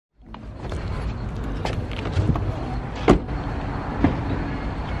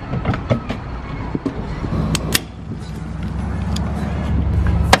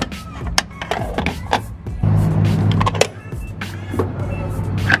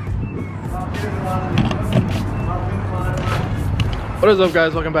What is up,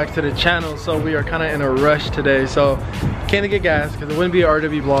 guys? Welcome back to the channel. So we are kind of in a rush today, so came to get gas because it wouldn't be an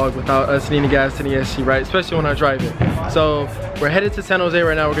RW vlog without us needing gas in the SC, right? Especially when I drive it. So we're headed to San Jose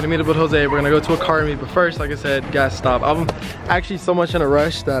right now. We're gonna meet up with Jose. We're gonna go to a car meet, but first, like I said, gas stop. I'm actually so much in a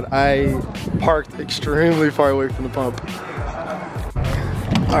rush that I parked extremely far away from the pump.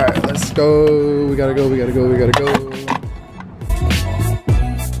 All right, let's go. We gotta go.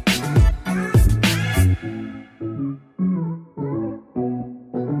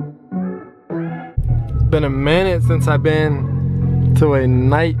 Been a minute since I've been to a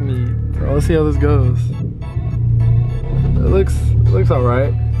night meet. So let's see how this goes. It looks all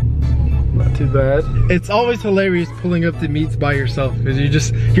right. Not too bad. It's always hilarious pulling up to meets by yourself because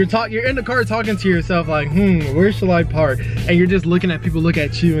you're in the car talking to yourself like, where shall I park? And you're just looking at people look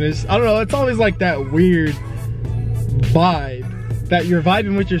at you, and it's, I don't know, it's always like that weird vibe that you're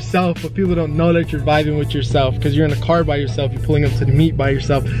vibing with yourself, but people don't know that you're vibing with yourself because you're in a car by yourself, you're pulling up to the meet by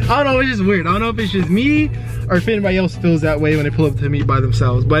yourself. I don't know, it's just weird. I don't know if it's just me or if anybody else feels that way when they pull up to the meet by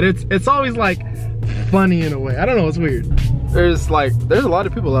themselves, but it's always like funny in a way. I don't know, it's weird. There's a lot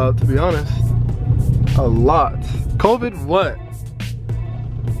of people out, to be honest. A lot. COVID what?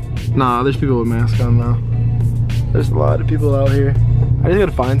 Nah, there's people with masks on now. There's a lot of people out here. I just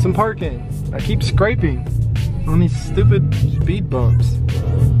gotta find some parking. I keep scraping on these stupid speed bumps.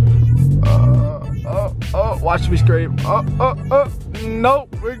 Watch me scrape.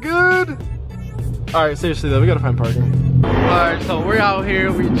 Nope, we're good. All right, seriously though, we gotta find parking. All right, so we're out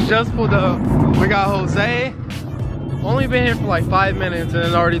here. We just pulled up. We got Jose. Only been here for like 5 minutes and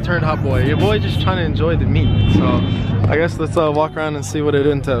it already turned hot boy. Your boy just trying to enjoy the meet. So I guess let's walk around and see what it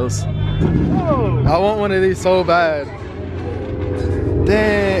entails. Whoa. I want one of these so bad.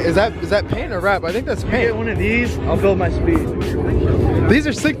 Dang, is that paint or wrap? I think that's paint. Get one of these, I'll build my speed. These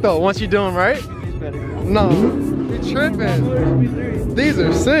are sick though, once you do them right. No, you're tripping. These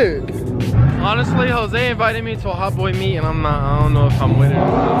are sick. Honestly, Jose invited me to a hot boy meet and I don't know if I'm with it.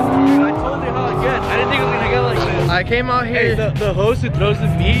 I told you how it gets. I didn't think it was gonna get like this. I came out here. Hey, the host who throws the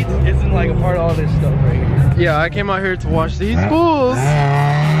beats isn't like a part of all this stuff right here. Yeah, I came out here to watch these fools.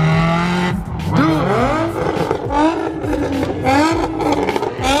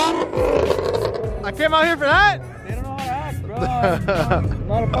 I came out here for that? They don't know how to act, bro. I'm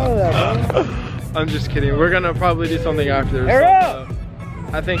not a part of that, bro. I'm just kidding. We're gonna probably do something after. Hurry up!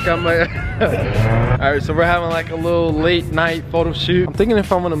 I think I'm like, alright, so we're having like a little late night photo shoot. I'm thinking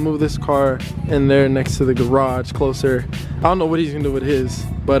if I want to move this car in there next to the garage closer. I don't know what he's gonna do with his,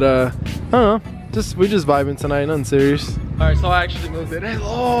 but I don't know. We're just vibing tonight, nothing serious. Alright, so I actually moved it.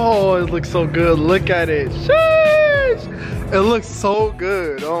 Oh, it looks so good. Look at it. Sheesh! It looks so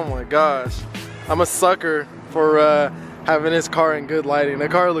good. Oh my gosh. I'm a sucker for having this car in good lighting. The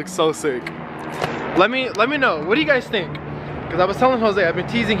car looks so sick. Let me know. What do you guys think? Because I was telling Jose, I've been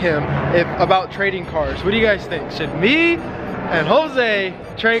teasing him about trading cars. What do you guys think? Should me and Jose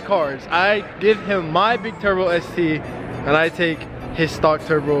trade cars? I give him my big turbo ST and I take his stock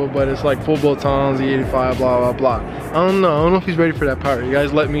turbo, but it's like full bolt-ons, E85, blah, blah, blah. I don't know if he's ready for that power. You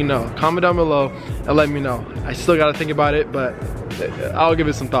guys let me know. Comment down below and let me know. I still gotta think about it, but I'll give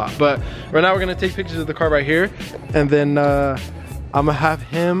it some thought. But right now we're gonna take pictures of the car right here, and then I'm gonna have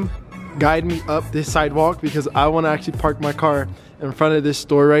him guide me up this sidewalk because I want to actually park my car in front of this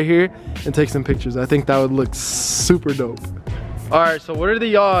store right here and take some pictures. I think that would look super dope. All right, so what are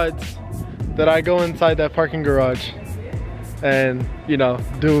the odds that I go inside that parking garage and, you know,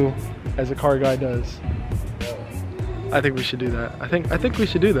 do as a car guy does? I think we should do that. I think we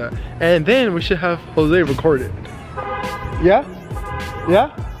should do that, and then we should have Jose record it. Yeah?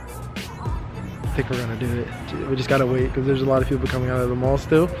 I think we're gonna do it. We just gotta wait because there's a lot of people coming out of the mall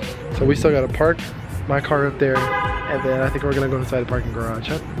still. So we still gotta park my car up there, and then I think we're gonna go inside the parking garage.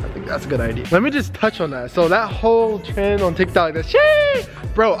 I think that's a good idea. Let me just touch on that. So that whole trend on TikTok,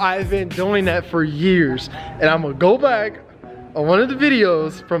 bro, I've been doing that for years, and I'm gonna go back on one of the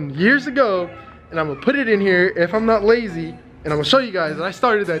videos from years ago, and I'm gonna put it in here if I'm not lazy, and I'm gonna show you guys that I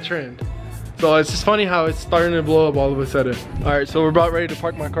started that trend. So it's just funny how it's starting to blow up all of a sudden. All right, so we're about ready to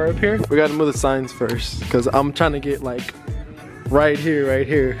park my car up here. We gotta move the signs first because I'm trying to get like right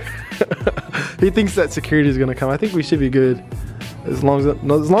here. He thinks that security is gonna come. I think we should be good. As long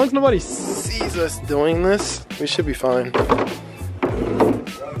as nobody sees us doing this, we should be fine.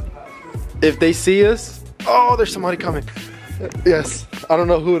 If they see us, oh, there's somebody coming. Yes, I don't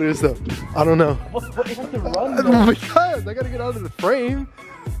know who it is though. I don't know. What you have to run? Because I gotta get out of the frame.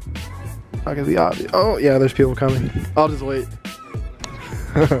 I can be obvious. Oh yeah, there's people coming. I'll just wait.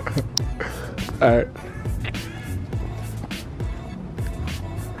 All right.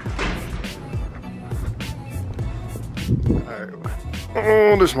 Alright,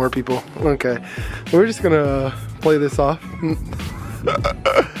 Oh, there's more people. Okay, we're just gonna play this off.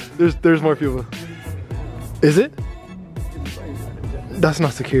 There's more people. Is it? That's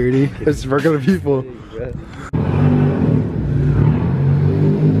not security. It's regular people.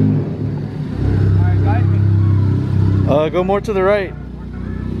 Go more to the right.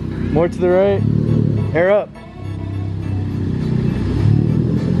 More to the right. Air up.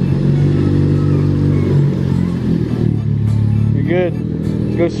 You're good.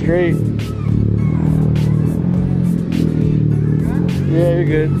 Go straight. Yeah, you're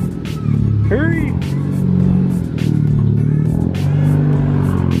good. Hurry.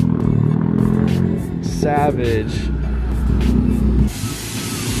 Savage.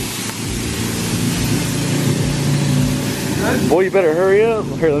 Boy, you better hurry up.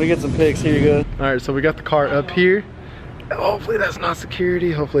 Here, let me get some pics. Here you go. All right, so we got the car up here. Hopefully that's not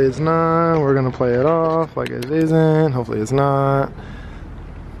security. Hopefully it's not. We're gonna play it off like it isn't. Hopefully it's not.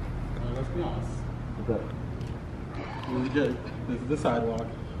 Let's be honest. This is good. This is the sidewalk.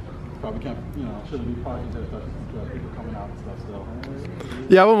 Probably can't, you know, shouldn't be parking there, especially since people coming out and stuff still.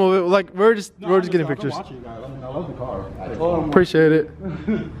 Yeah, we'll move it. Like we're just getting pictures. I love the car. Appreciate it.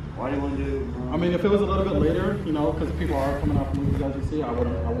 Why do you want to do? I mean, if it was a little bit later, you know, because people are coming out from movies as you see, I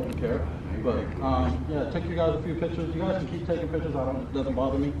wouldn't care. But yeah, take you guys a few pictures. You guys can keep taking pictures. It doesn't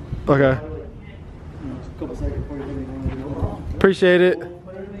bother me. Okay. Just a couple seconds before you leave. Appreciate it.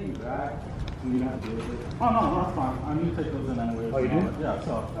 Oh no, that's fine. I need to take those in anyways. Oh, you do? Yeah.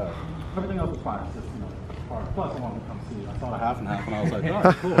 So everything else is fine. It's just, you know, plus I wanted to come see it. I saw the half and half, and I was like,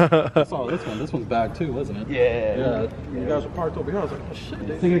 oh, cool. I saw this one. This one's bagged too, wasn't it? Yeah. Yeah. You guys were parked over here. I was like, oh shit.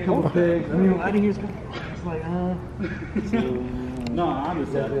 Taking a couple pics. I mean, I didn't hear it's like, No, I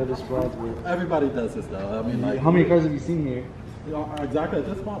understand. Everybody does this though. I mean, like, how many cars have you seen here? You know, exactly at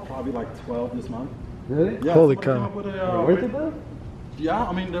this month, probably like 12 this month. Really? Yeah. Holy cow. Worth it though? Yeah,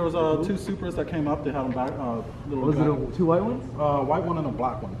 I mean, there was 2 Supras that came up. They had them back. Was it 2 white ones? White one and a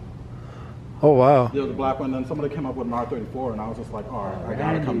black one. Oh wow. There was a black one, then somebody came up with an R34, and I was just like, all right, I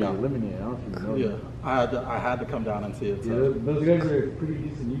gotta come down. Eliminate. I don't even know. Yeah, I had to come down and see it. So. Yeah, those guys are pretty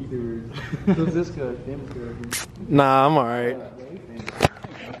decent YouTubers. Who's this guy? Famous guy. Nah, I'm alright.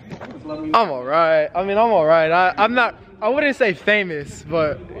 I'm alright. I mean, I'm alright. I'm not. I wouldn't say famous,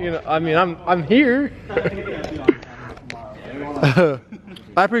 but you know, I mean, I'm here.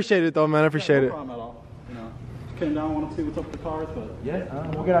 I appreciate it though, man. I appreciate it. No problem at all. You know, came down, want to see what's up with the cars, but Yeah,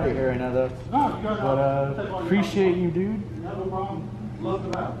 we'll get out of here right now though. no, you guys But appreciate you, dude. No problem. Love the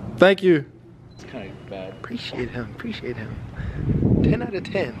map. Thank you. It's kind of bad. Appreciate him. Appreciate him. 10 out of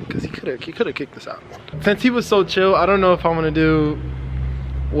 10, because he could have kicked us out. Since he was so chill, I don't know if I'm gonna do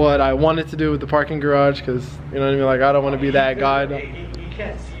what I wanted to do with the parking garage, because you know what I mean. Like I don't want to be that guy. You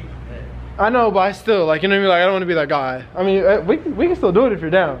can't see. I know, but I still like, you know what I mean. Like I don't want to be that guy. I mean, we can still do it if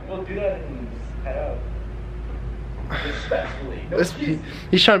you're down. We'll do that and head out. Respectfully.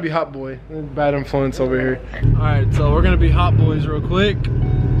 He's trying to be hot boy. Bad influence over here. All right, so we're gonna be hot boys real quick.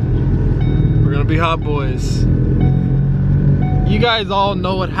 We're gonna be hot boys. You guys all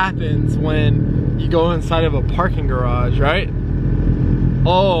know what happens when you go inside of a parking garage, right?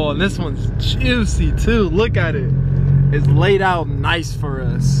 Oh, and this one's juicy too. Look at it. It's laid out nice for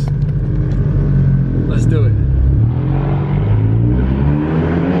us. Let's do it.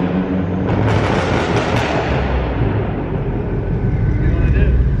 What do you want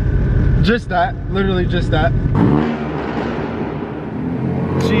to do? Just that, literally just that.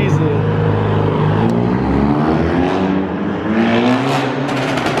 Jesus.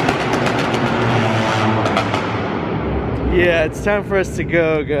 Yeah, it's time for us to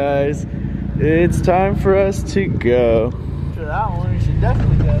go, guys. It's time for us to go. For that one, we should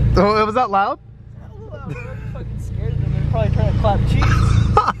definitely go. Oh, was that loud? I'm fucking scared of them. They're probably trying to clap cheeks.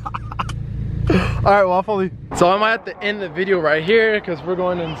 All right, well, I'll follow you. So I might have to end the video right here because we're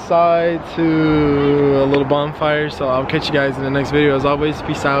going inside to a little bonfire. So I'll catch you guys in the next video. As always,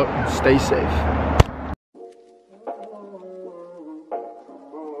 peace out and stay safe.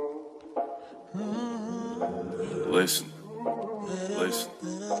 Listen. Listen.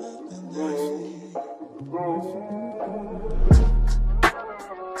 Listen.